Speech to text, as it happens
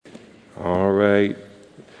All right.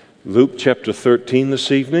 Luke chapter 13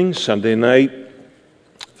 this evening, Sunday night,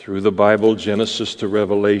 through the Bible, Genesis to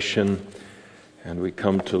Revelation. And we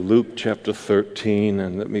come to Luke chapter 13,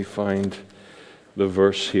 and let me find the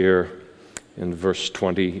verse here in verse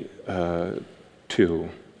 22.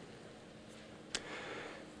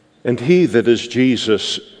 And he, that is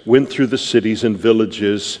Jesus, went through the cities and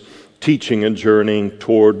villages, teaching and journeying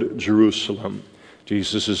toward Jerusalem.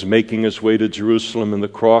 Jesus is making his way to Jerusalem and the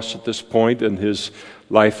cross at this point in his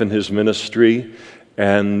life and his ministry,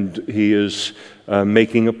 and he is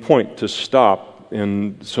making a point to stop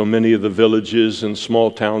in so many of the villages and small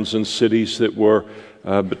towns and cities that were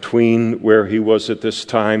between where he was at this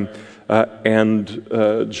time and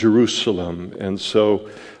Jerusalem. And so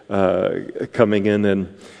coming in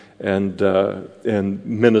and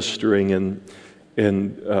ministering in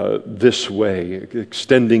this way,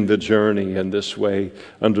 extending the journey in this way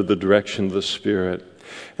under the direction of the Spirit.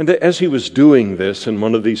 And as he was doing this in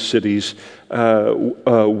one of these cities,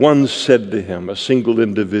 one said to him, a single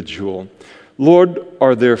individual, "Lord,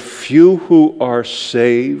 are there few who are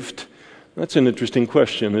saved?" That's an interesting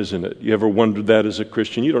question, isn't it? You ever wondered that as a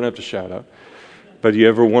Christian? You don't have to shout out. But you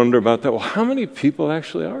ever wonder about that? Well, how many people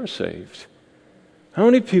actually are saved? How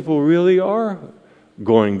many people really are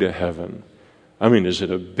going to heaven? I mean, is it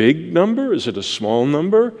a big number? Is it a small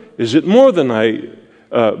number? Is it more than I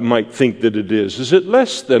might think that it is? Is it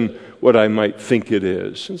less than what I might think it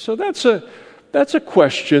is? And so that's a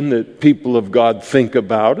question that people of God think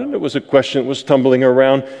about, and it was a question that was tumbling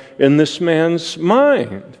around in this man's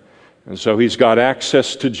mind. And so he's got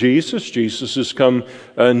access to Jesus. Jesus has come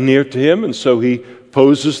near to him, and so he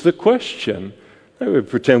poses the question. I would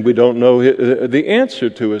pretend we don't know the answer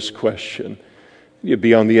to his question. You'd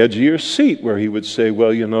be on the edge of your seat where he would say,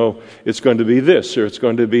 well, you know, it's going to be this, or it's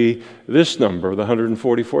going to be this number, the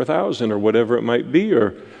 144,000, or whatever it might be,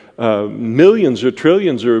 or millions, or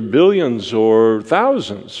trillions, or billions, or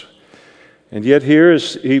thousands. And yet here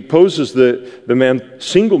is, he poses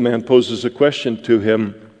single man poses a question to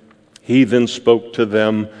him. He then spoke to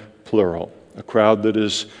them, plural, a crowd that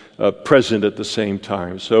is present at the same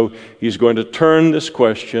time. So he's going to turn this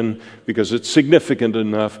question, because it's significant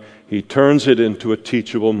enough, he turns it into a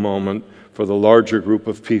teachable moment for the larger group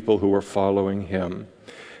of people who are following him.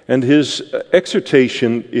 And his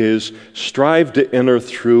exhortation is, strive to enter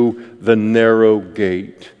through the narrow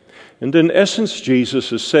gate. And in essence,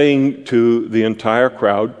 Jesus is saying to the entire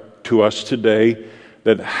crowd, to us today,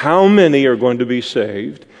 that how many are going to be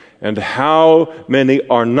saved and how many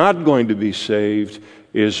are not going to be saved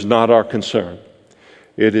is not our concern.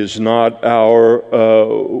 It is not our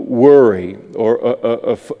worry or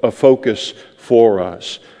a focus for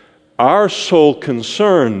us. Our sole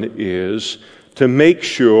concern is to make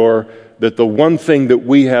sure that the one thing that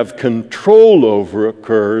we have control over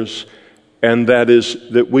occurs, and that is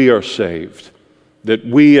that we are saved, that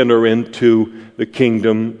we enter into the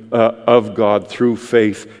kingdom of God through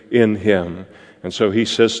faith in Him. And so he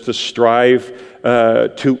says to strive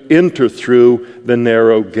to enter through the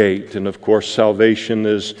narrow gate. And of course, salvation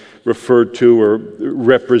is referred to or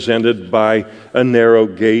represented by a narrow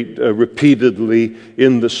gate repeatedly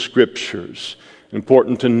in the Scriptures.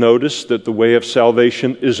 Important to notice that the way of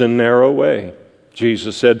salvation is a narrow way.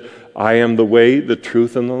 Jesus said, I am the way, the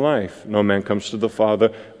truth, and the life. No man comes to the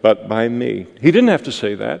Father but by me. He didn't have to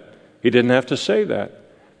say that. He didn't have to say that.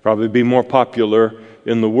 Probably be more popular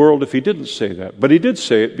in the world if he didn't say that. But he did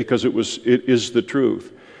say it because it is the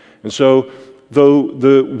truth. And so, though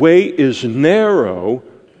the way is narrow,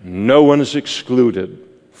 no one is excluded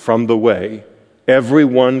from the way.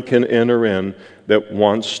 Everyone can enter in that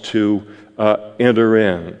wants to enter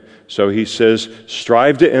in. So he says,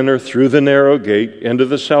 strive to enter through the narrow gate into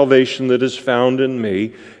the salvation that is found in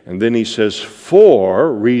me. And then he says,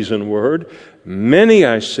 for, reason word, many,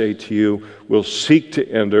 I say to you, will seek to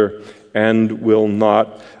enter and will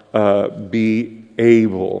not be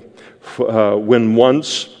able. When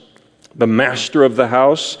once the master of the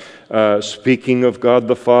house, speaking of God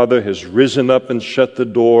the Father, has risen up and shut the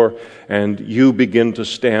door, and you begin to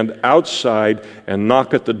stand outside and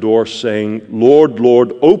knock at the door saying, Lord,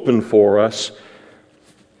 Lord, open for us.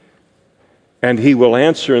 And he will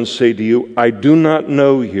answer and say to you, I do not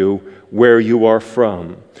know you, where you are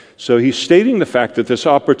from. So he's stating the fact that this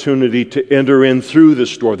opportunity to enter in through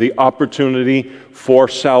this door, the opportunity for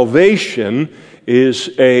salvation,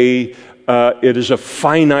 is a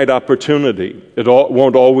finite opportunity. It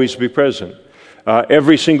won't always be present.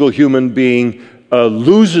 Every single human being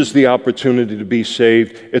loses the opportunity to be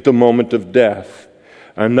saved at the moment of death.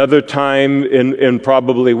 Another time, in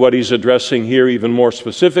probably what he's addressing here even more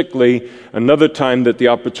specifically, another time that the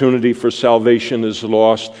opportunity for salvation is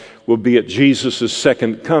lost will be at Jesus'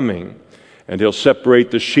 second coming. And he'll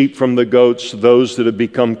separate the sheep from the goats, those that have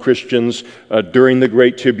become Christians during the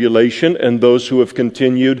Great Tribulation, and those who have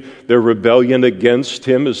continued their rebellion against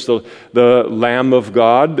him as the Lamb of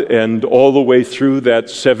God, and all the way through that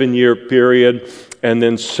 7-year period, and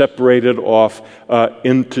then separated off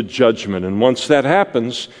into judgment. And once that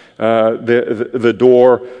happens, the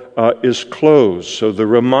door is closed. So the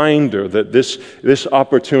reminder that this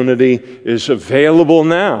opportunity is available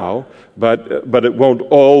now, but it won't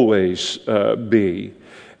always be.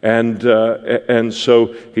 And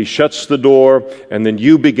so he shuts the door, and then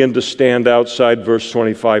you begin to stand outside, verse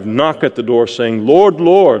 25, knock at the door, saying, Lord,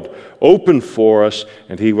 Lord, open for us.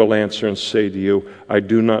 And he will answer and say to you, I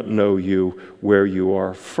do not know you, where you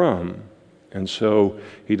are from. And so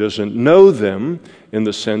he doesn't know them in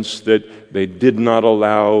the sense that they did not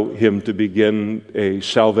allow him to begin a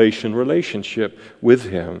salvation relationship with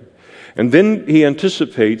him. And then he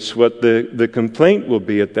anticipates what the complaint will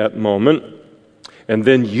be at that moment. And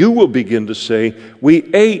then you will begin to say,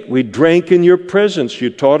 we ate, we drank in your presence, you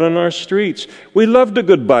taught on our streets. We loved a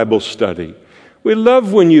good Bible study. We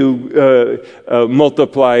love when you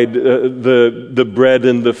multiplied the bread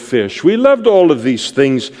and the fish. We loved all of these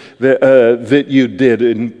things that you did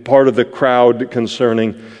in part of the crowd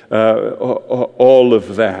concerning all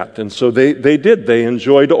of that. And so they did. They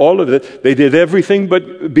enjoyed all of it. They did everything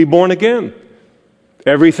but be born again.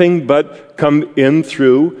 Everything but come in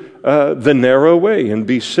through the narrow way and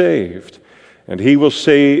be saved. And he will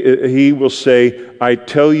say, I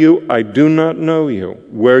tell you, I do not know you,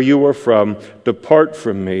 where you are from. Depart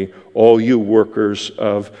from me, all you workers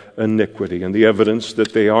of iniquity. And the evidence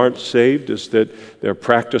that they aren't saved is that they're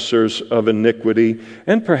practicers of iniquity.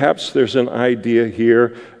 And perhaps there's an idea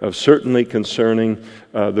here of certainly concerning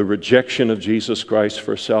the rejection of Jesus Christ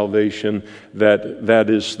for salvation, that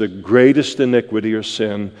is the greatest iniquity or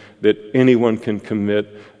sin that anyone can commit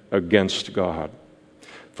against God.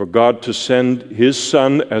 For God to send his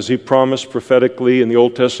Son, as he promised prophetically in the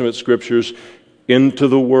Old Testament scriptures, into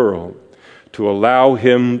the world, to allow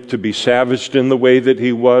him to be savaged in the way that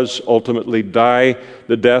he was, ultimately die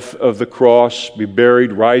the death of the cross, be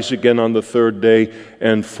buried, rise again on the third day,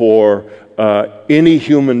 and for any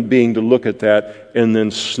human being to look at that and then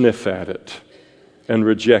sniff at it and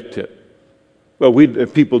reject it. Well,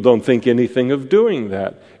 people don't think anything of doing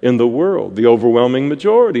that in the world. The overwhelming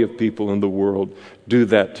majority of people in the world do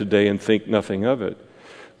that today and think nothing of it.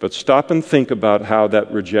 But stop and think about how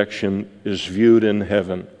that rejection is viewed in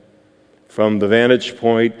heaven from the vantage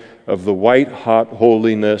point of the white-hot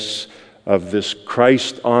holiness of this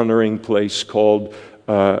Christ-honoring place called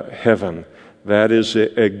heaven. That is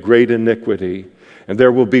a great iniquity. And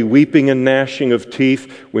there will be weeping and gnashing of teeth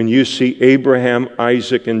when you see Abraham,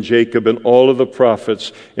 Isaac, and Jacob and all of the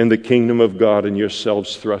prophets in the kingdom of God and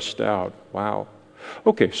yourselves thrust out. Wow.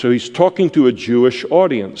 Okay, so he's talking to a Jewish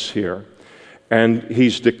audience here. And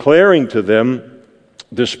he's declaring to them,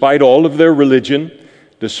 despite all of their religion,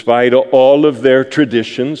 despite all of their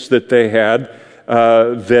traditions that they had,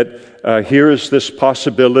 here is this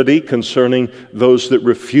possibility concerning those that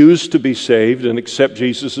refuse to be saved and accept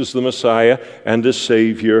Jesus as the Messiah and as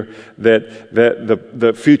Savior, that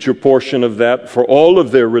the future portion of that for all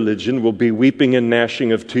of their religion will be weeping and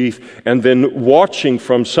gnashing of teeth, and then watching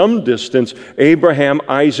from some distance Abraham,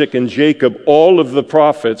 Isaac, and Jacob, all of the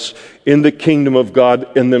prophets in the kingdom of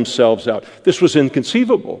God in themselves out. This was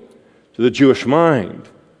inconceivable to the Jewish mind,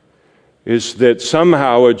 is that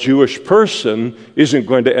somehow a Jewish person isn't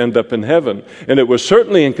going to end up in heaven. And it was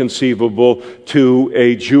certainly inconceivable to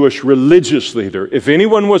a Jewish religious leader. If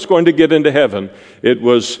anyone was going to get into heaven, it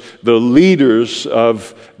was the leaders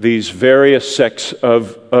of these various sects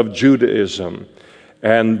of Judaism.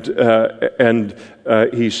 And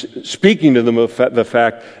he's speaking to them of the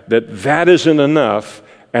fact that isn't enough,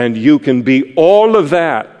 and you can be all of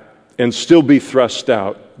that and still be thrust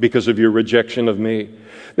out because of your rejection of me.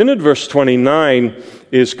 Then in verse 29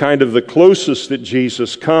 is kind of the closest that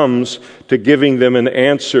Jesus comes to giving them an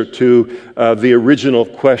answer to the original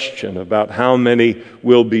question about how many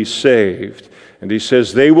will be saved. And he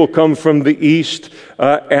says, they will come from the east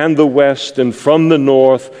and the west and from the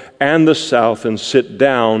north and the south and sit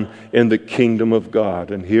down in the kingdom of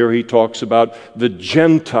God. And here he talks about the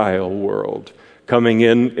Gentile world coming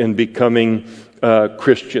in and becoming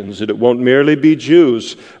Christians. And it won't merely be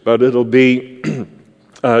Jews, but it'll be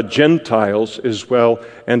Gentiles as well,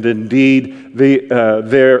 and indeed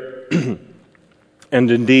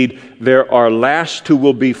there are last who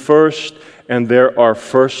will be first, and there are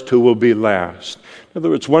first who will be last. In other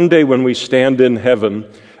words, one day when we stand in heaven,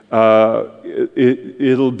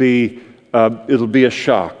 it'll be a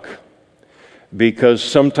shock. Because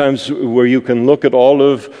sometimes where you can look at all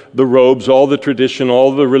of the robes, all the tradition,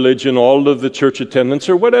 all the religion, all of the church attendance,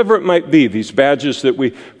 or whatever it might be, these badges that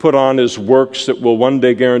we put on as works that will one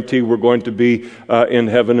day guarantee we're going to be in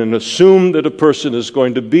heaven, and assume that a person is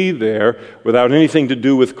going to be there without anything to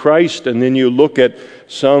do with Christ, and then you look at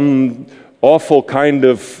some awful kind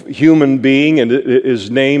of human being, and his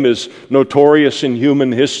name is notorious in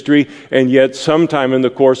human history, and yet sometime in the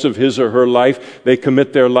course of his or her life, they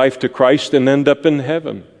commit their life to Christ and end up in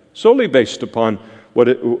heaven, solely based upon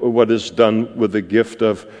what is done with the gift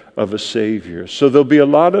of a Savior. So there'll be a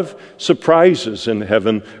lot of surprises in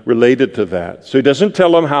heaven related to that. So he doesn't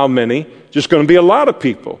tell them how many, just going to be a lot of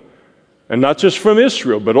people, and not just from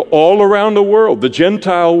Israel, but all around the world, the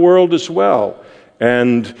Gentile world as well.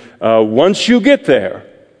 And once you get there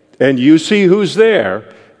and you see who's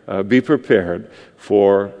there, be prepared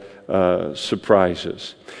for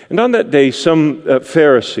surprises. And on that day, some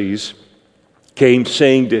Pharisees came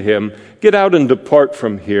saying to him, "Get out and depart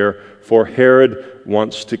from here, for Herod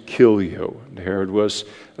wants to kill you." And Herod was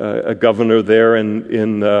a governor there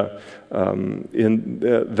in that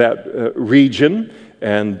region.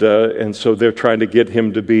 And so they're trying to get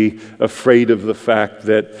him to be afraid of the fact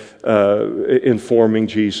that, informing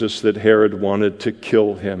Jesus that Herod wanted to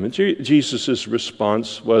kill him. And Jesus'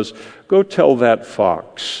 response was, "Go tell that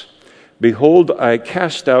fox, behold, I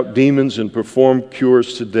cast out demons and perform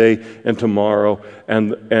cures today and tomorrow,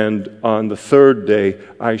 and on the third day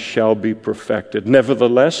I shall be perfected.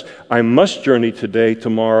 Nevertheless, I must journey today,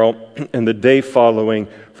 tomorrow, and the day following,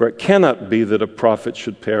 for it cannot be that a prophet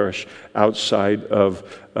should perish outside of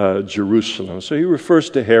Jerusalem." So he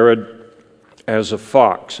refers to Herod as a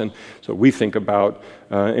fox. And so we think about,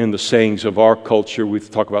 in the sayings of our culture, we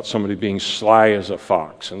talk about somebody being sly as a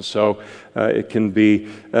fox. And so it can be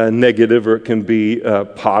negative or it can be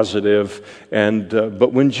positive.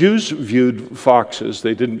 But when Jews viewed foxes,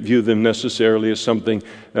 they didn't view them necessarily as something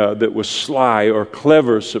that was sly or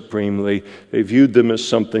clever supremely. They viewed them as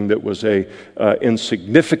something that was a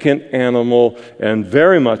insignificant animal, and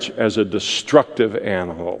very much as a destructive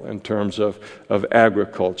animal in terms of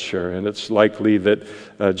agriculture. And it's likely that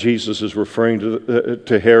Jesus is referring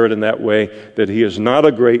to Herod in that way, that he is not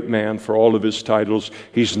a great man for all of his titles.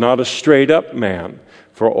 He's not a straight-up man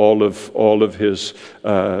for all of his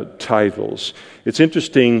titles. It's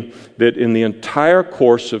interesting that in the entire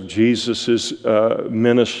course of Jesus'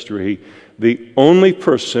 ministry, the only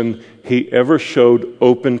person he ever showed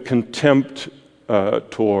open contempt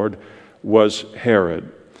toward was Herod.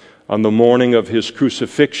 On the morning of his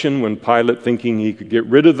crucifixion, when Pilate, thinking he could get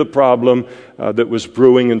rid of the problem that was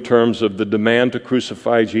brewing in terms of the demand to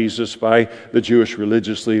crucify Jesus by the Jewish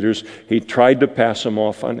religious leaders, he tried to pass him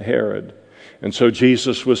off on Herod. And so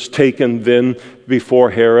Jesus was taken then before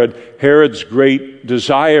Herod. Herod's great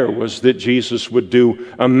desire was that Jesus would do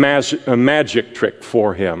a magic trick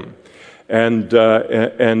for him. And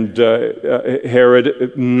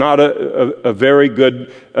Herod, not a very good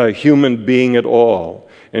human being at all.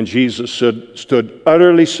 And Jesus stood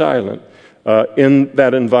utterly silent in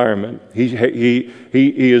that environment. He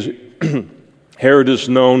is Herod is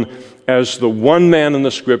known as the one man in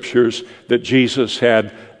the Scriptures that Jesus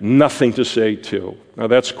had nothing to say to. Now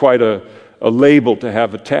that's quite a label to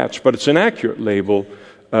have attached, but it's an accurate label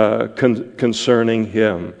concerning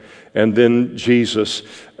him. And then Jesus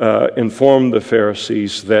informed the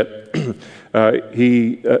Pharisees that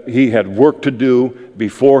he had work to do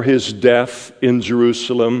before his death in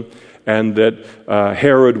Jerusalem, and that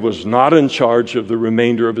Herod was not in charge of the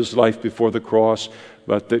remainder of his life before the cross,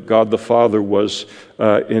 but that God the Father was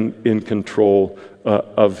in control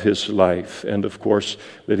of his life. And of course,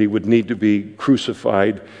 that he would need to be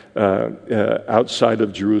crucified outside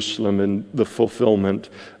of Jerusalem in the fulfillment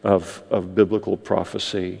of biblical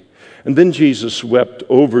prophecy. And then Jesus wept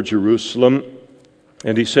over Jerusalem,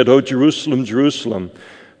 and he said, "O Jerusalem, Jerusalem,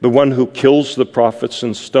 the one who kills the prophets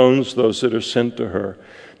and stones those that are sent to her."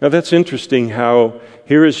 Now that's interesting how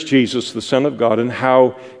here is Jesus, the Son of God, and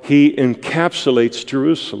how he encapsulates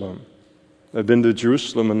Jerusalem. I've been to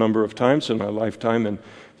Jerusalem a number of times in my lifetime, and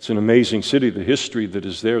it's an amazing city, the history that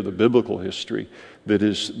is there, the biblical history that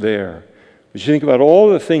is there. But you think about all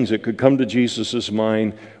the things that could come to Jesus'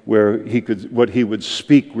 mind where what he would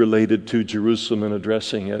speak related to Jerusalem and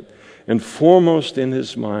addressing it. And foremost in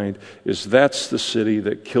his mind is that's the city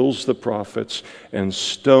that kills the prophets and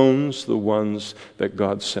stones the ones that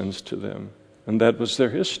God sends to them. And that was their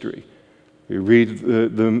history. You read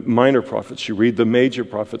the minor prophets. You read the major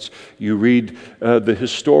prophets. You read the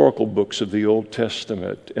historical books of the Old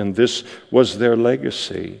Testament. And this was their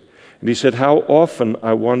legacy. And he said, how often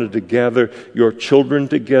I wanted to gather your children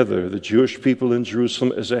together, the Jewish people in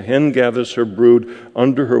Jerusalem, as a hen gathers her brood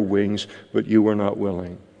under her wings, but you were not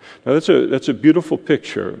willing. Now that's a beautiful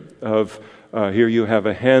picture of here you have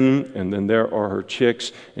a hen, and then there are her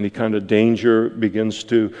chicks, any kind of danger begins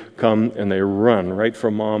to come, and they run right for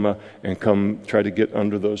mama and come try to get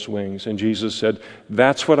under those wings. And Jesus said,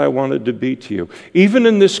 that's what I wanted to be to you. Even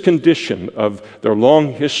in this condition of their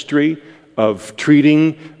long history of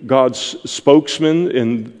treating God's spokesman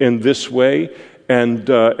in this way, and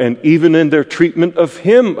even in their treatment of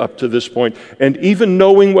him up to this point, and even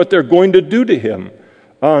knowing what they're going to do to him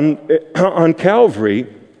on Calvary,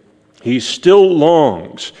 he still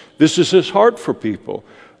longs. This is his heart for people.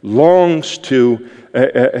 Longs to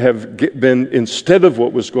have been, instead of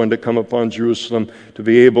what was going to come upon Jerusalem, to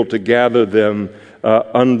be able to gather them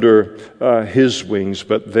under his wings,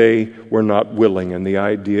 but they were not willing. And the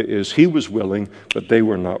idea is he was willing, but they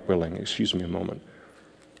were not willing. Excuse me a moment.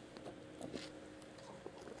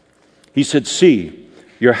 He said, see,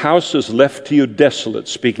 your house is left to you desolate,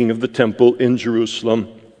 speaking of the temple in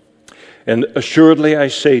Jerusalem. And assuredly I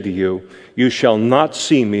say to you, you shall not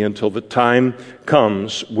see me until the time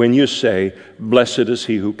comes when you say, blessed is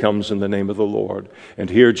he who comes in the name of the Lord.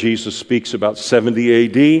 And here Jesus speaks about 70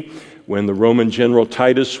 A.D., when the Roman general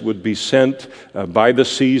Titus would be sent by the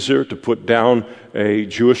Caesar to put down a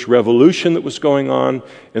Jewish revolution that was going on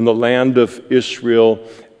in the land of Israel.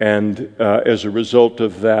 And as a result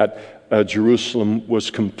of that, Jerusalem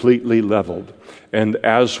was completely leveled, and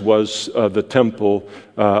as was the temple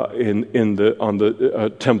on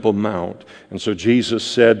the Temple Mount. And so Jesus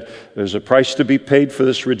said, "There's a price to be paid for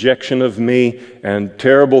this rejection of me, and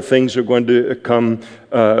terrible things are going to come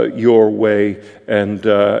your way, and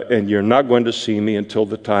you're not going to see me until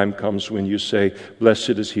the time comes when you say,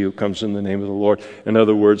 'Blessed is he who comes in the name of the Lord.'" In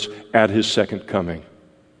other words, at his second coming.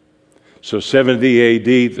 So 70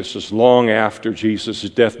 A.D., this is long after Jesus'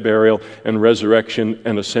 death, burial, and resurrection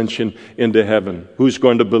and ascension into heaven. Who's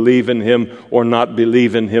going to believe in him or not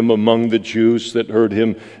believe in him among the Jews that heard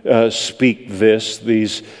him speak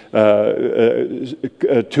these 2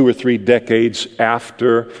 or 3 decades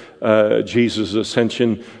after Jesus'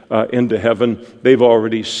 ascension into heaven? They've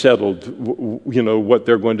already settled, what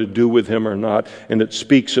they're going to do with him or not. And it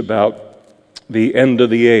speaks about the end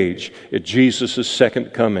of the age, at Jesus'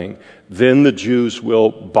 second coming. Then the Jews will,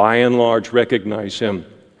 by and large, recognize him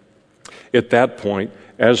at that point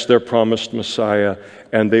as their promised Messiah,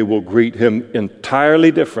 and they will greet him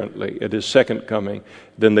entirely differently at his second coming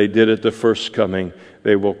than they did at the first coming.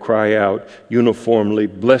 They will cry out uniformly,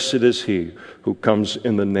 "Blessed is he who comes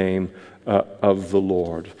in the name of the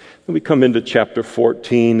Lord." Then we come into chapter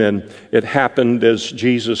 14, and it happened as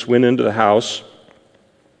Jesus went into the house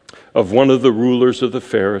of one of the rulers of the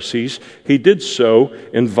Pharisees. He did so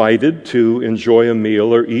invited to enjoy a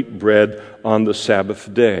meal or eat bread on the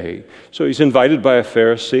Sabbath day. So he's invited by a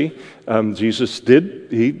Pharisee. Jesus did.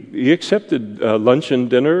 He accepted lunch and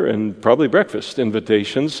dinner and probably breakfast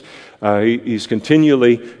invitations. He's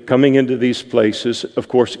continually coming into these places, of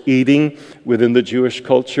course, eating within the Jewish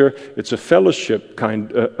culture. It's a fellowship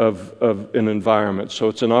kind of an environment, so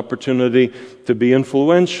it's an opportunity to be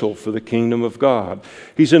influential for the kingdom of God.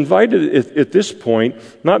 He's invited at this point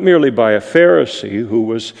not merely by a Pharisee who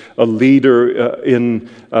was a leader in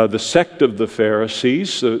the sect of the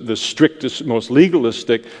Pharisees, the strictest, most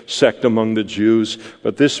legalistic sect among the Jews,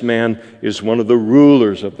 but this man is one of the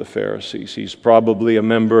rulers of the Pharisees. He's probably a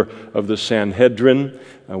member of the Sanhedrin,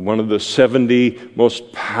 one of the 70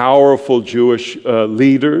 most powerful Jewish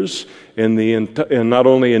leaders in not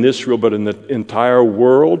only in Israel but in the entire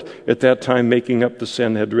world at that time, making up the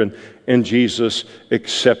Sanhedrin. And Jesus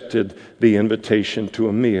accepted the invitation to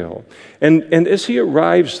a meal. And as he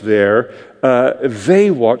arrives there, they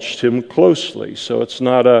watched him closely. So it's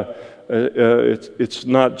not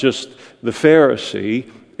just the Pharisee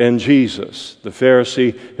and Jesus. The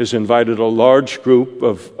Pharisee has invited a large group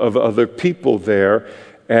of other people there,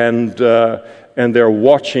 and they're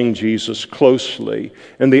watching Jesus closely.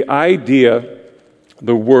 And the idea,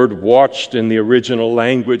 the word "watched" in the original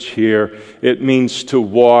language here, it means to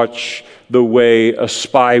watch the way a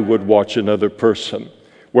spy would watch another person,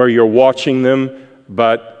 where you're watching them,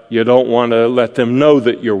 but you don't want to let them know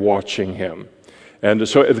that you're watching him. And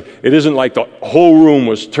so it isn't like the whole room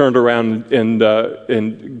was turned around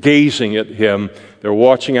and gazing at him. They're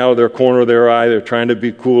watching out of their corner of their eye. They're trying to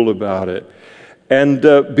be cool about it. And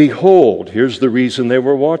behold, here's the reason they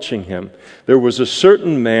were watching him. There was a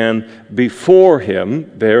certain man before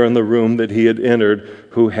him, there in the room that he had entered,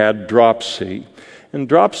 who had dropsy. And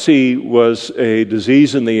dropsy was a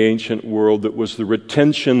disease in the ancient world that was the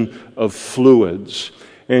retention of fluids.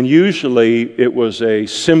 And usually it was a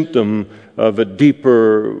symptom of a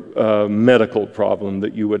deeper medical problem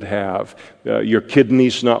that you would have. Your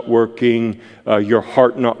kidneys not working, your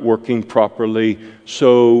heart not working properly,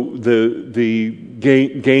 so the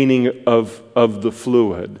gaining of the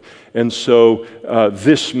fluid. And so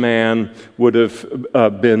this man would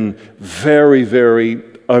have been very, very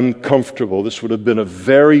uncomfortable. This would have been a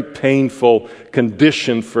very painful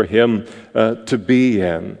condition for him to be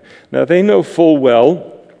in. Now they know full well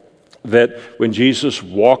that when Jesus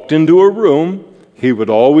walked into a room, he would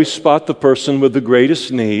always spot the person with the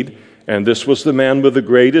greatest need, and this was the man with the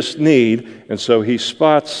greatest need, and so he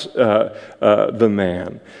spots the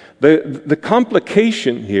man. The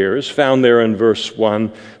complication here is found there in verse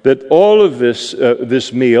 1, that all of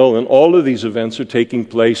this meal and all of these events are taking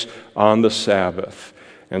place on the Sabbath.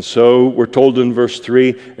 And so we're told in verse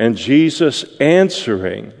 3, and Jesus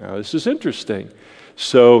answering. Now this is interesting.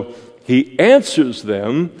 So he answers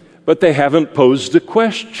them, but they haven't posed a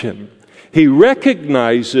question. He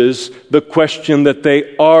recognizes the question that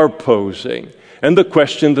they are posing. And the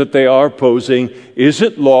question that they are posing, is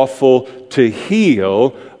it lawful to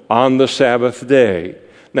heal on the Sabbath day?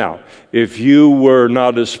 Now, if you were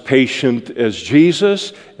not as patient as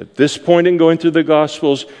Jesus, at this point in going through the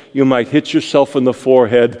Gospels, you might hit yourself in the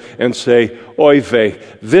forehead and say, oy vey,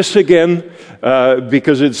 this again?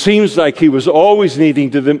 Because it seems like he was always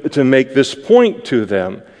needing to make this point to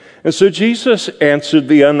them. And so Jesus answered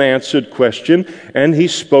the unanswered question, and he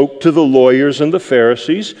spoke to the lawyers and the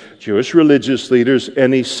Pharisees, Jewish religious leaders,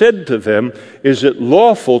 and he said to them, is it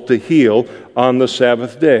lawful to heal on the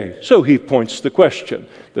Sabbath day? So he points the question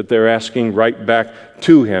that they're asking right back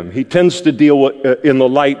to him. He tends to deal in the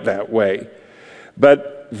light that way.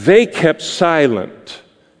 But they kept silent,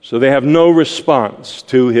 so they have no response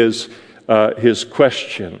to his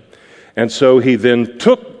question. And so he then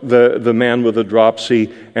took the man with the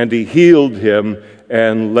dropsy and he healed him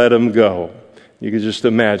and let him go. You can just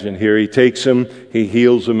imagine here. He takes him, he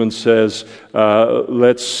heals him and says,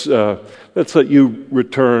 let's let you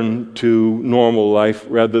return to normal life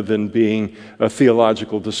rather than being a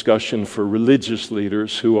theological discussion for religious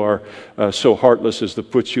leaders who are so heartless as to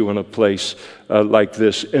put you in a place like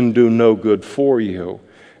this and do no good for you.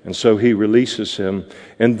 And so he releases him.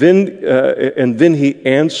 And then he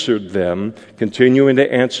answered them, continuing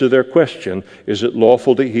to answer their question, is it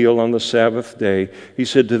lawful to heal on the Sabbath day? He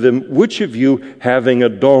said to them, which of you having a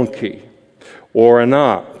donkey or an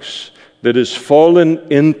ox that has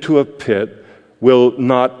fallen into a pit will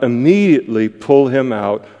not immediately pull him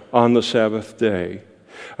out on the Sabbath day?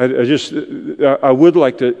 I would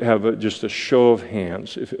like to have just a show of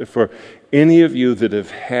hands. If for any of you that have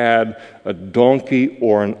had a donkey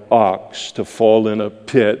or an ox to fall in a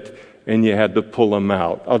pit and you had to pull them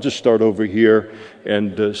out. I'll just start over here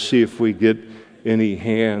and see if we get any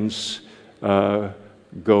hands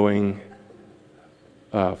going.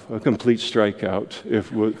 A complete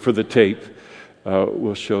strikeout for the tape.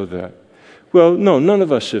 We'll show that. Well, no, none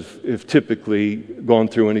of us have typically gone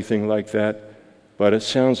through anything like that. But it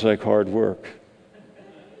sounds like hard work.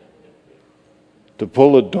 To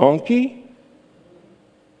pull a donkey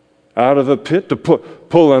out of a pit, to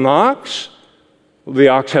pull an ox. The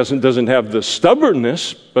ox doesn't have the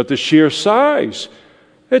stubbornness, but the sheer size.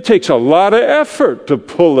 It takes a lot of effort to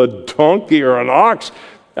pull a donkey or an ox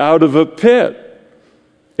out of a pit.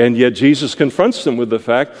 And yet Jesus confronts them with the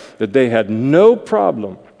fact that they had no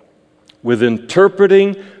problem with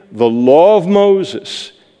interpreting the law of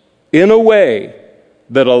Moses in a way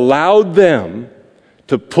that allowed them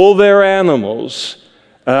to pull their animals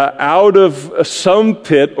out of some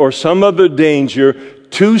pit or some other danger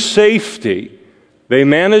to safety. They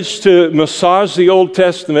managed to massage the Old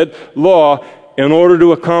Testament law in order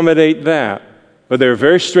to accommodate that. But they're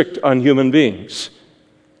very strict on human beings.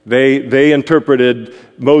 They interpreted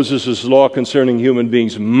Moses' law concerning human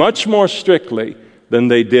beings much more strictly than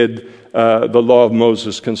they did the law of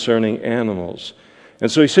Moses concerning animals.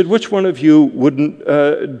 And so he said, which one of you wouldn't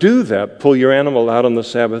do that, pull your animal out on the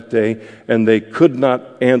Sabbath day? And they could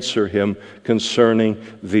not answer him concerning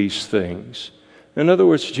these things. In other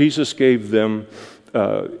words, Jesus gave them,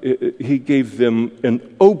 he gave them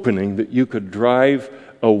an opening that you could drive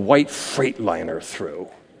a white Freightliner through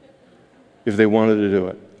if they wanted to do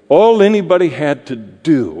it. All anybody had to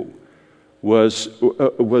do was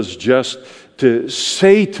just to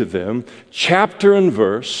say to them, chapter and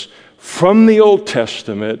verse, from the Old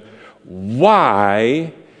Testament,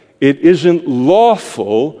 why it isn't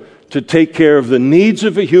lawful to take care of the needs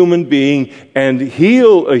of a human being and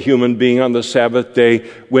heal a human being on the Sabbath day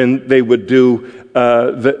when they would do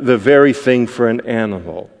the very thing for an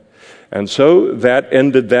animal. And so that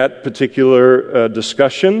ended that particular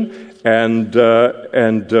discussion, and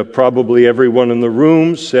probably everyone in the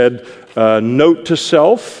room said, note to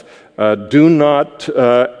self, do not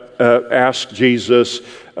ask Jesus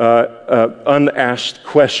unasked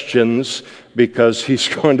questions, because he's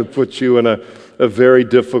going to put you in a very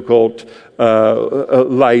difficult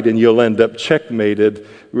light, and you'll end up checkmated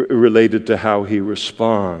related to how he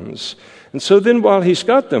responds. And so then while he's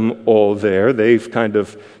got them all there, they've kind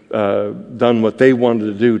of done what they wanted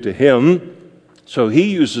to do to him. So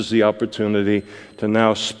he uses the opportunity to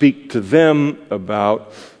now speak to them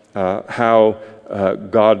about how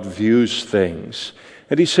God views things.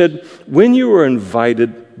 And he said, when you are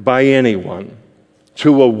invited by anyone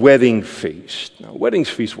to a wedding feast. Now, wedding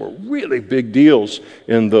feasts were really big deals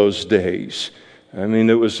in those days. I mean,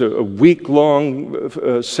 it was a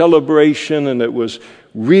week-long celebration, and it was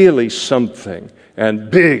really something and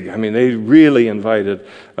big. I mean, they really invited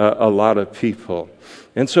a lot of people.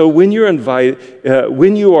 And so when you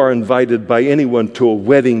are invited by anyone to a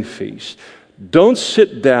wedding feast, don't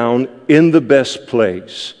sit down in the best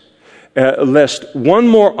place, lest one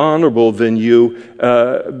more honorable than you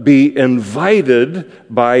be invited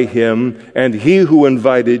by him, and he who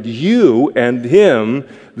invited you and him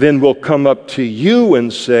then will come up to you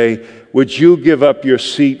and say, would you give up your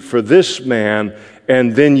seat for this man?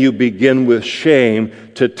 And then you begin with shame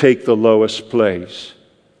to take the lowest place.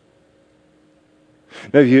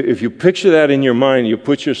 Now, if you picture that in your mind, you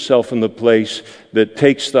put yourself in the place that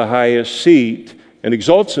takes the highest seat and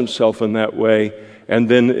exalts himself in that way, and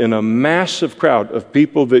then in a massive crowd of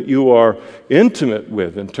people that you are intimate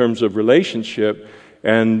with in terms of relationship,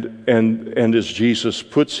 and as Jesus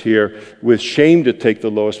puts here, with shame to take the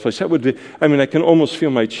lowest place. That would be, I mean, I can almost feel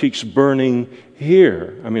my cheeks burning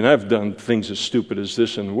here. I mean, I've done things as stupid as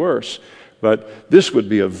this and worse, but this would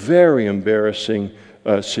be a very embarrassing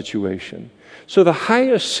situation. So the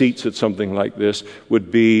highest seats at something like this would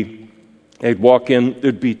be, they'd walk in,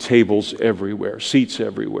 there'd be tables everywhere, seats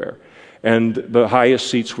everywhere. And the highest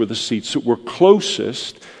seats were the seats that were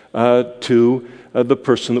closest to the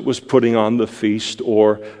person that was putting on the feast,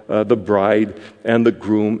 or the bride and the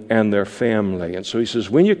groom and their family. And so he says,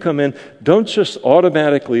 when you come in, don't just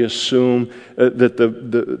automatically assume that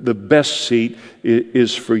the best seat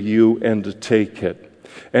is for you and to take it.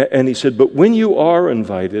 And he said, but when you are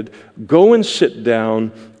invited, go and sit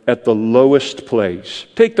down at the lowest place.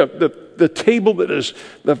 Take the table that is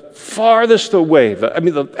the farthest away,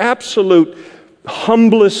 the absolute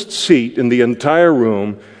humblest seat in the entire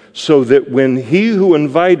room, so that when he who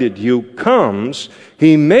invited you comes,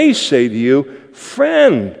 he may say to you,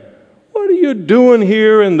 friend, what are you doing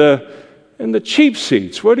here in the cheap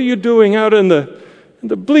seats? What are you doing out in the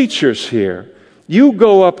bleachers here? You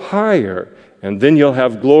go up higher, and then you'll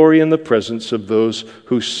have glory in the presence of those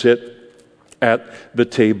who sit at the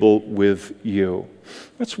table with you.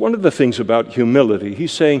 That's one of the things about humility.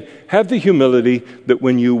 He's saying, have the humility that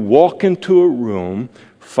when you walk into a room,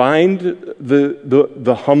 find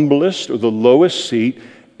the humblest or the lowest seat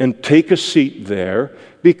and take a seat there,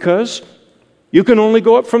 because you can only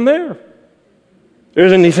go up from there. There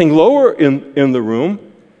isn't anything lower in the room.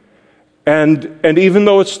 And even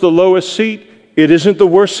though it's the lowest seat, it isn't the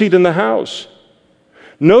worst seat in the house.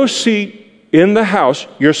 No seat in the house.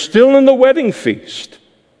 You're still in the wedding feast.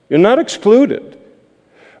 You're not excluded.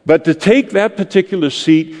 But to take that particular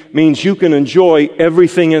seat means you can enjoy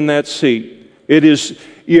everything in that seat.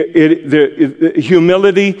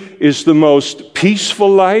 Humility is the most peaceful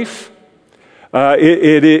life.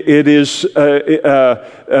 It is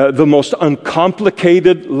the most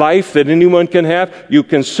uncomplicated life that anyone can have. You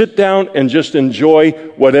can sit down and just enjoy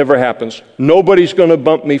whatever happens. Nobody's going to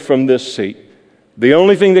bump me from this seat. The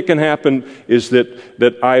only thing that can happen is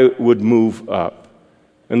that I would move up.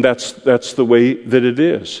 And that's the way that it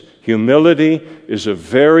is. Humility is a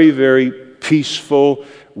very, very peaceful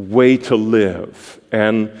way to live,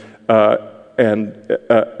 and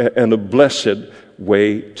a blessed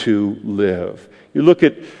way to live. You look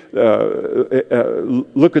at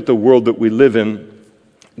the world that we live in,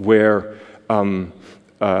 where our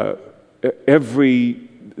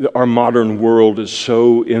modern world is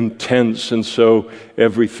so intense and so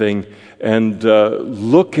everything, and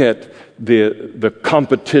look at the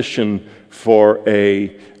competition for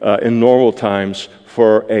in normal times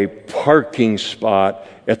for a parking spot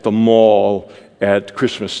at the mall at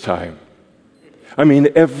Christmas time. I mean,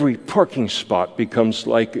 every parking spot becomes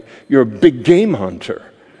like you're a big game hunter.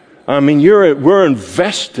 I mean, we're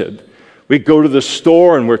invested. We go to the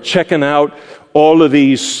store and we're checking out all of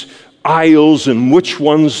these aisles and which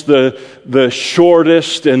one's the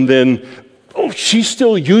shortest, and then, oh, she's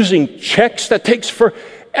still using checks? That takes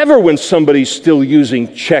forever when somebody's still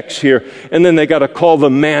using checks here. And then they got to call the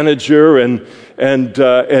manager, and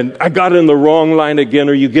I got in the wrong line again,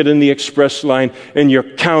 or you get in the express line and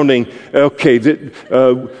you're counting, okay,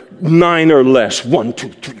 9 or less, 1, 2,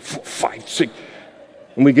 3, 4, 5, 6.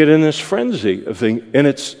 And we get in this frenzy of things, and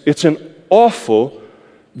it's an awful,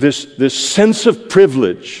 this sense of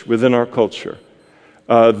privilege within our culture,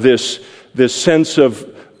 this sense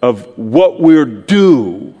of what we're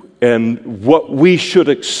due and what we should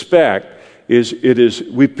expect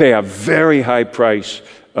we pay a very high price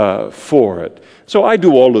for it. So I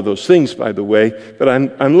do all of those things, by the way, but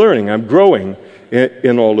I'm learning, I'm growing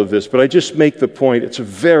in all of this. But I just make the point, it's a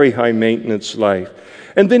very high maintenance life.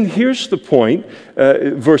 And then here's the point,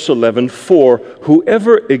 verse 11, for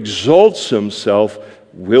whoever exalts himself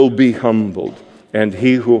will be humbled, and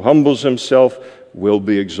he who humbles himself will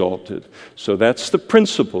be exalted. So that's the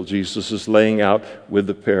principle Jesus is laying out with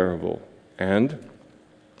the parable, and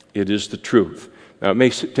it is the truth. Now, it may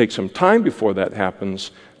take some time before that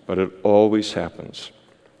happens, but it always happens.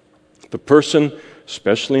 The person,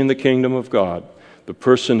 especially in the kingdom of God, the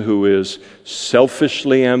person who is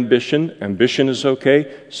selfishly ambition is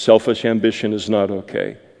okay, selfish ambition is not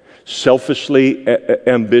okay. Selfishly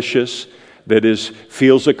ambitious, that is,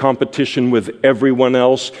 feels a competition with everyone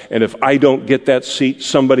else, and if I don't get that seat,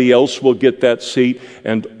 somebody else will get that seat,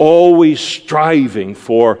 and always striving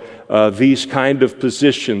for these kind of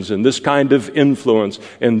positions and this kind of influence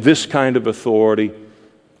and this kind of authority.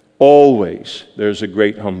 Always there's a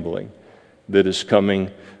great humbling that is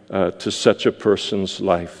coming to such a person's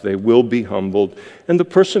life. They will be humbled, and the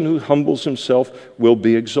person who humbles himself will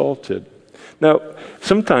be exalted. Now,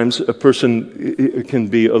 sometimes a person can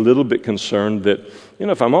be a little bit concerned that,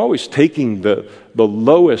 if I'm always taking the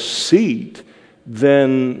lowest seat,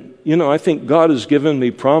 then, I think God has given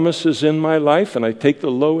me promises in my life, and I take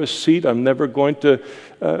the lowest seat, I'm never going to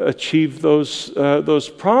achieve those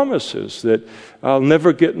promises, that I'll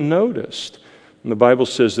never get noticed. And the Bible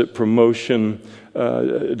says that promotion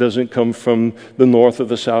doesn't come from the north or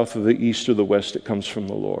the south or the east or the west. It comes from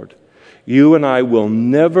the Lord. You and I will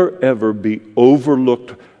never, ever be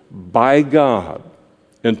overlooked by God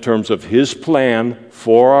in terms of His plan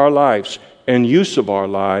for our lives and use of our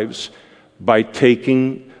lives by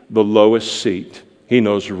taking the lowest seat. He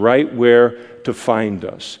knows right where to find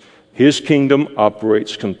us. His kingdom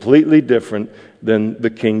operates completely different than the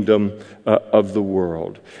kingdom of the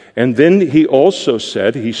world. And then he also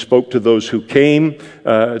said, he spoke to those who came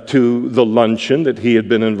to the luncheon that he had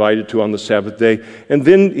been invited to on the Sabbath day, and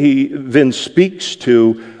then he speaks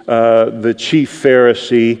to the chief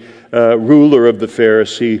Pharisee, ruler of the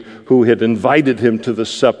Pharisee, who had invited him to the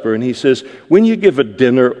supper, and he says, when you give a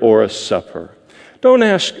dinner or a supper, don't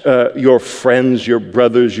ask your friends, your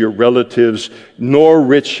brothers, your relatives, nor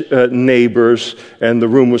rich neighbors, and the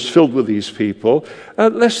room was filled with these people,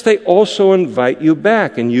 lest they also invite you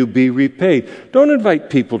back and you be repaid. Don't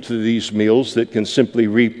invite people to these meals that can simply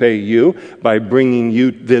repay you by bringing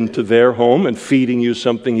you then to their home and feeding you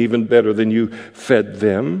something even better than you fed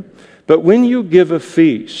them. But when you give a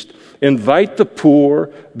feast, invite the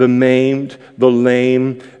poor, the maimed, the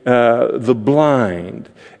lame, the blind,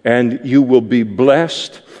 and you will be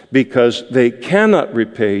blessed because they cannot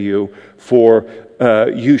repay you, for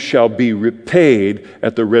you shall be repaid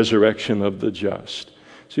at the resurrection of the just.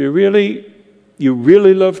 So you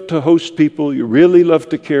really love to host people, you really love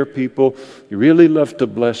to care people, you really love to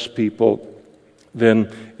bless people,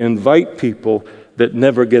 then invite people that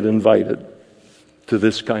never get invited to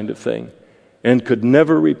this kind of thing and could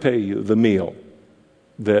never repay you the meal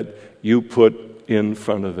that you put in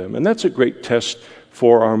front of them. And that's a great test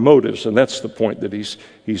for our motives, and that's the point that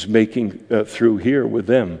he's making through here with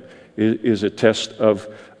them, is a test of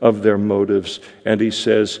their motives. And he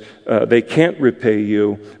says, they can't repay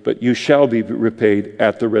you, but you shall be repaid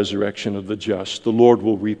at the resurrection of the just. The Lord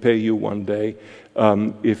will repay you one day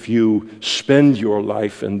if you spend your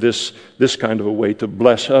life in this kind of a way to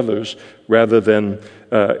bless others rather than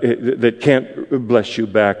that can't bless you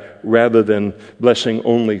back, rather than blessing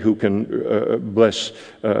only who can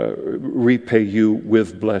repay you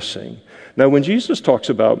with blessing. Now, when Jesus talks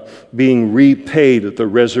about being repaid at the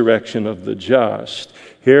resurrection of the just,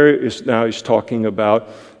 he's talking about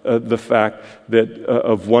the fact that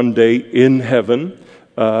of one day in heaven,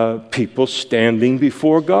 people standing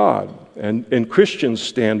before God, and Christians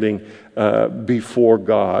standing before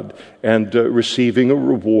God and receiving a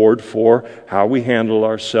reward for how we handle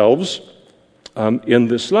ourselves in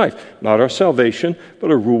this life. Not our salvation, but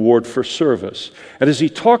a reward for service. And as he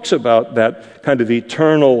talks about that kind of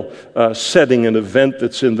eternal setting and event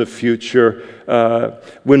that's in the future,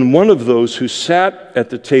 when one of those who sat at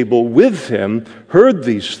the table with him heard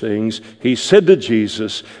these things, he said to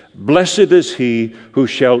Jesus, "Blessed is he who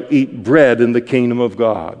shall eat bread in the kingdom of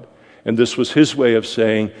God." And this was his way of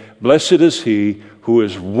saying, blessed is he who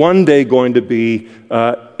is one day going to be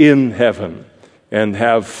in heaven and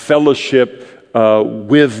have fellowship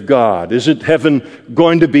with God. Isn't heaven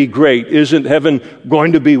going to be great? Isn't heaven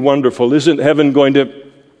going to be wonderful? Isn't heaven going to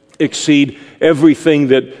exceed everything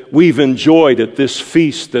that we've enjoyed at this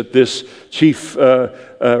feast that this chief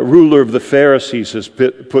ruler of the Pharisees has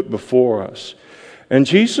put before us? And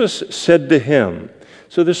Jesus said to him,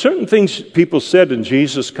 so there's certain things people said and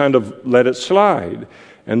Jesus kind of let it slide.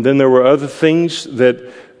 And then there were other things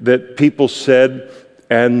that people said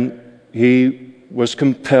and he was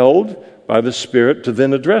compelled by the Spirit to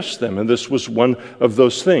then address them. And this was one of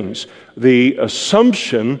those things. The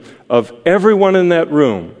assumption of everyone in that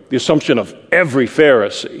room, the assumption of every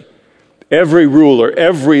Pharisee, every ruler,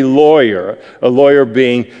 every lawyer, a lawyer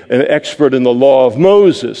being an expert in the law of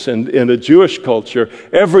Moses and in a Jewish culture,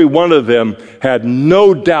 every one of them had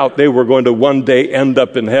no doubt they were going to one day end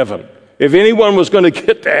up in heaven. If anyone was going to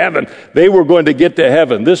get to heaven, they were going to get to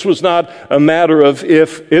heaven. This was not a matter of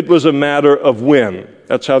if, it was a matter of when.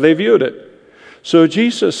 That's how they viewed it. So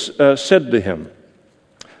Jesus said to him,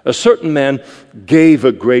 a certain man gave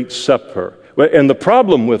a great supper. And the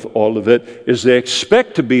problem with all of it is they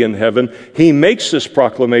expect to be in heaven. He makes this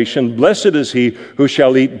proclamation, blessed is he who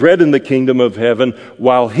shall eat bread in the kingdom of heaven,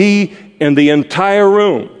 while he in the entire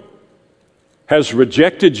room has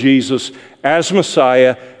rejected Jesus as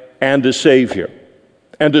Messiah and as Savior.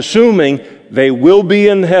 And assuming they will be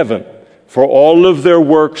in heaven for all of their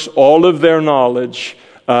works, all of their knowledge,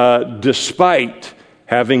 despite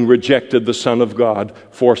having rejected the Son of God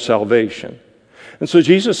for salvation. And so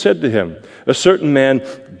Jesus said to him, a certain man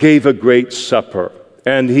gave a great supper,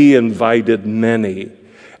 and he invited many.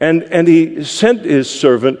 And he sent his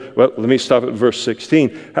servant, well, let me stop at verse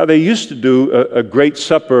 16, how they used to do a great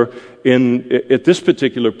supper at this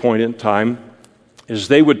particular point in time is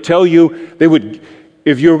they would tell you,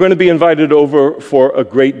 if you were going to be invited over for a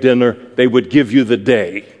great dinner, they would give you the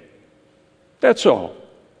day. That's all.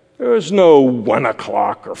 There was no 1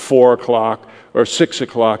 o'clock or 4 o'clock or 6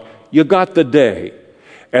 o'clock. You got the day.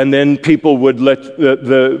 And then people would let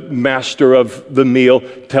the master of the meal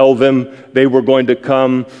tell them they were going to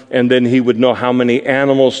come, and then he would know how many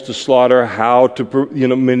animals to slaughter, how to,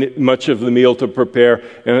 much of the meal to prepare,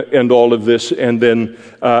 and all of this. And then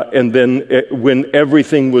when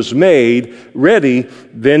everything was made ready,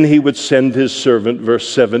 then he would send his servant, verse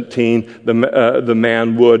 17, the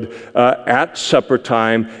man would, at supper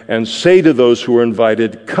time, and say to those who were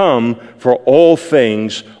invited, come, for all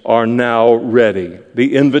things are now ready.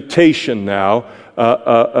 The invitation now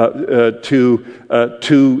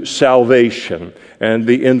to salvation, and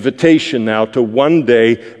the invitation now to one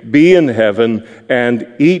day be in heaven and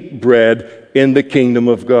eat bread in the kingdom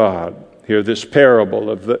of God. Hear this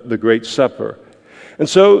parable of the Great Supper. And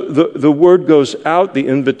so the word goes out, the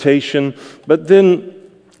invitation, but then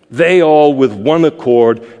they all with one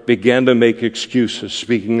accord began to make excuses,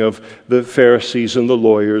 speaking of the Pharisees and the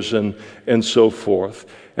lawyers and so forth.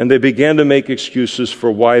 And they began to make excuses for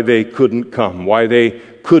why they couldn't come, why they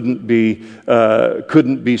couldn't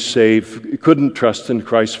be saved, couldn't trust in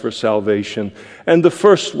Christ for salvation. And the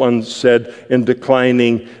first one said, in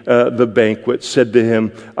declining the banquet, said to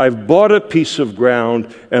him, I've bought a piece of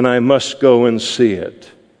ground and I must go and see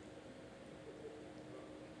it.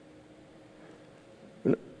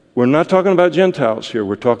 We're not talking about Gentiles here.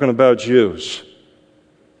 We're talking about Jews.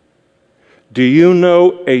 Do you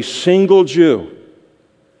know a single Jew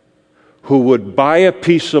who would buy a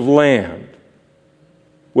piece of land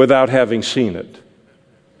without having seen it?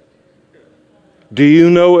 Do you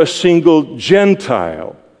know a single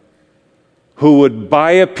Gentile who would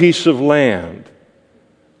buy a piece of land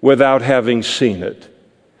without having seen it?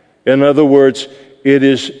 In other words, it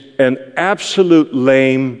is an absolute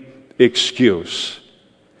lame excuse.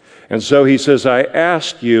 And so he says, I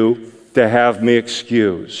ask you to have me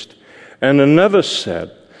excused. And another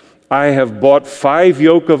said, I have bought 5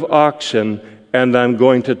 yoke of oxen, and I'm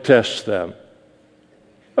going to test them.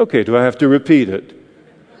 Okay, do I have to repeat it?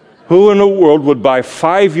 Who in the world would buy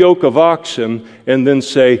 5 yoke of oxen and then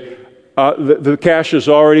say, the cash is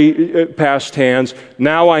already past hands,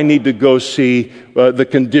 now I need to go see the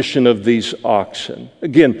condition of these oxen?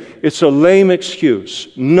 Again, it's a lame excuse.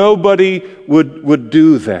 Nobody would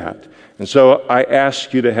do that. And so I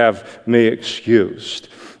ask you to have me excused.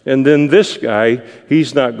 And then this guy,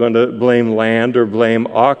 he's not going to blame land or blame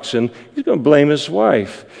oxen. He's going to blame his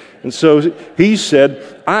wife. And so he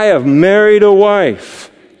said, I have married a wife.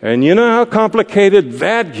 And you know how complicated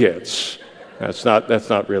that gets. That's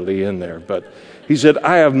not really in there. But he said,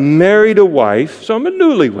 I have married a wife, so I'm a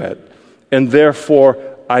newlywed. And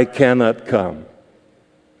therefore, I cannot come.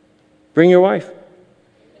 Bring your wife.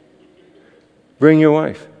 Bring your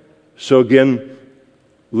wife. So again,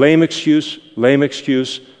 lame excuse, lame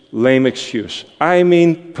excuse, lame excuse. I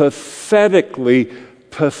mean pathetically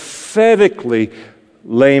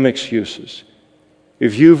lame excuses.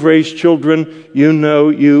 If you've raised children, you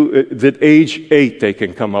know that age 8 they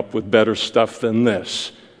can come up with better stuff than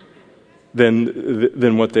this,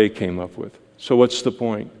 than what they came up with. So what's the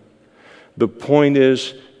point? The point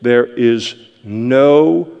is there is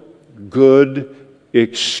no good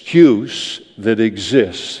excuse that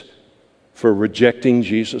exists for rejecting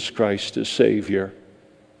Jesus Christ as Savior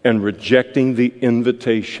and rejecting the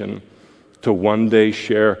invitation to one day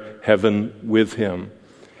share heaven with Him.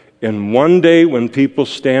 And one day when people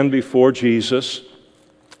stand before Jesus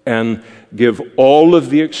and give all of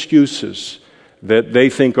the excuses that they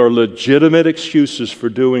think are legitimate excuses for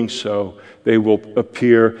doing so, they will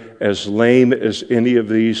appear as lame as any of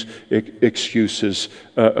these excuses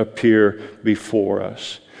appear before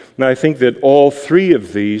us. Now, I think that all three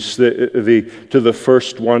of these, to the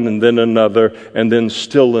first one and then another and then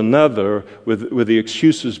still another, with the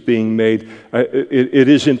excuses being made, it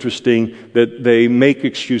is interesting that they make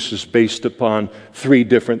excuses based upon three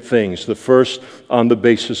different things. The first on the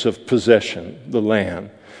basis of possession, the land.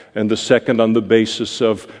 And the second on the basis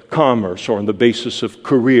of commerce or on the basis of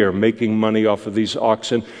career, making money off of these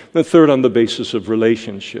oxen. The third on the basis of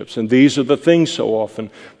relationships. And these are the things so often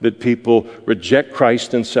that people reject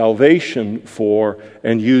Christ and salvation for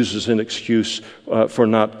and use as an excuse for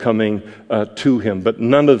not coming to Him. But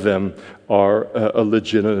none of them are a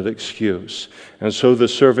legitimate excuse. And so the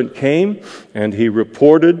servant came and he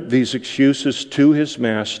reported these excuses to his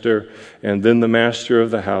master, and then the master of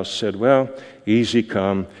the house said, well, easy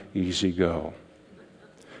come, easy go.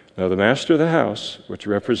 Now the master of the house, which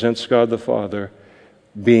represents God the Father,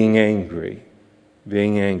 being angry,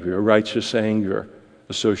 a righteous anger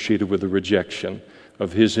associated with the rejection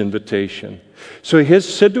of his invitation. So he has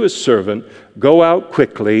said to his servant, go out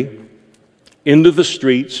quickly into the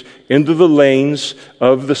streets, into the lanes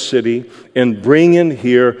of the city, and bring in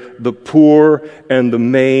here the poor and the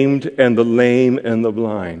maimed and the lame and the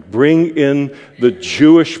blind. Bring in the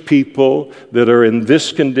Jewish people that are in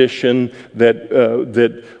this condition, that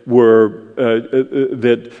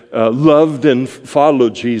loved and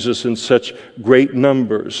followed Jesus in such great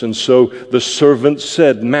numbers. And so the servant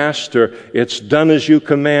said, Master, it's done as you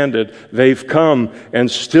commanded. They've come, and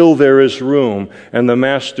still there is room. And the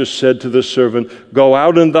master said to the servant, go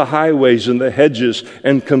out in the highways and the hedges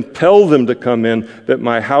and compel them to come in, that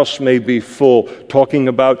my house may be full. Talking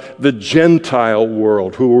about the Gentile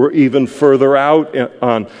world, who were even further out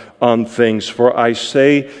on things. For I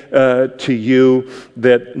say to you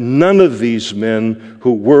that none of these men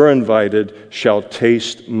who were invited shall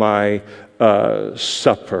taste my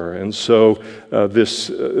supper. And so this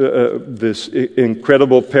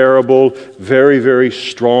incredible parable, very, very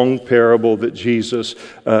strong parable that Jesus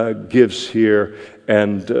gives here,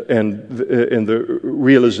 and the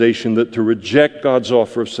realization that to reject God's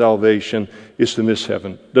offer of salvation is to miss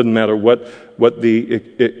heaven. Doesn't matter what the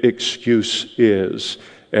excuse is.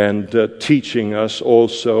 And teaching us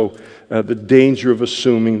also the danger of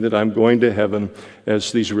assuming that I'm going to heaven,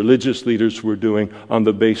 as these religious leaders were doing, on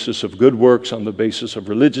the basis of good works, on the basis of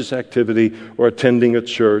religious activity, or attending a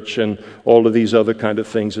church, and all of these other kind of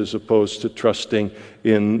things, as opposed to trusting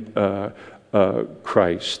in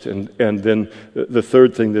Christ. And then the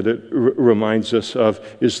third thing that it reminds us of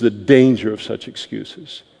is the danger of such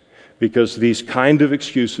excuses. Because these kind of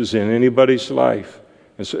excuses in anybody's life,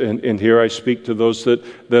 and here I speak to those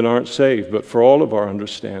that aren't saved, but for all of our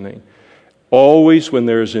understanding, always when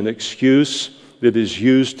there is an excuse that is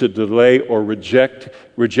used to delay or rejecting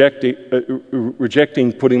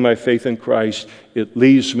putting my faith in Christ, it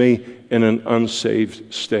leaves me in an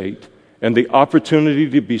unsaved state. And the opportunity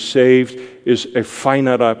to be saved is a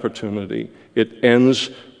finite opportunity. It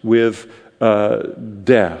ends with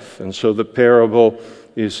death. And so the parable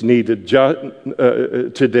is needed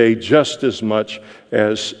today just as much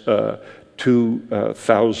as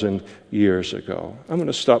 2,000 years ago. I'm going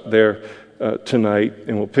to stop there tonight,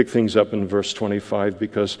 and we'll pick things up in verse 25,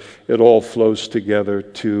 because it all flows together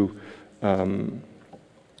to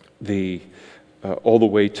the all the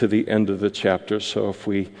way to the end of the chapter. So if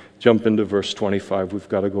we jump into verse 25, we've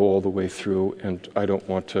got to go all the way through, and I don't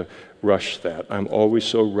want to rush that. I'm always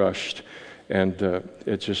so rushed, and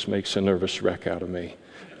it just makes a nervous wreck out of me.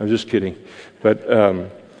 I'm just kidding. But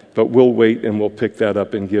we'll wait, and we'll pick that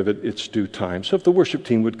up and give it its due time. So if the worship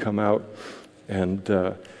team would come out and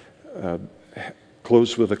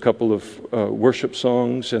close with a couple of worship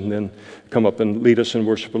songs, and then come up and lead us in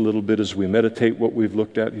worship a little bit as we meditate what we've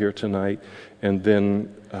looked at here tonight, and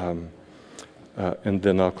then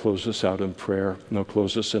I'll close us out in prayer, and I'll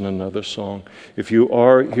close us in another song. If you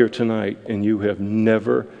are here tonight and you have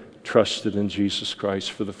never trusted in Jesus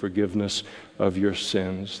Christ for the forgiveness of your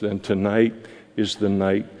sins, then tonight is the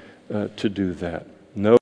night to do that.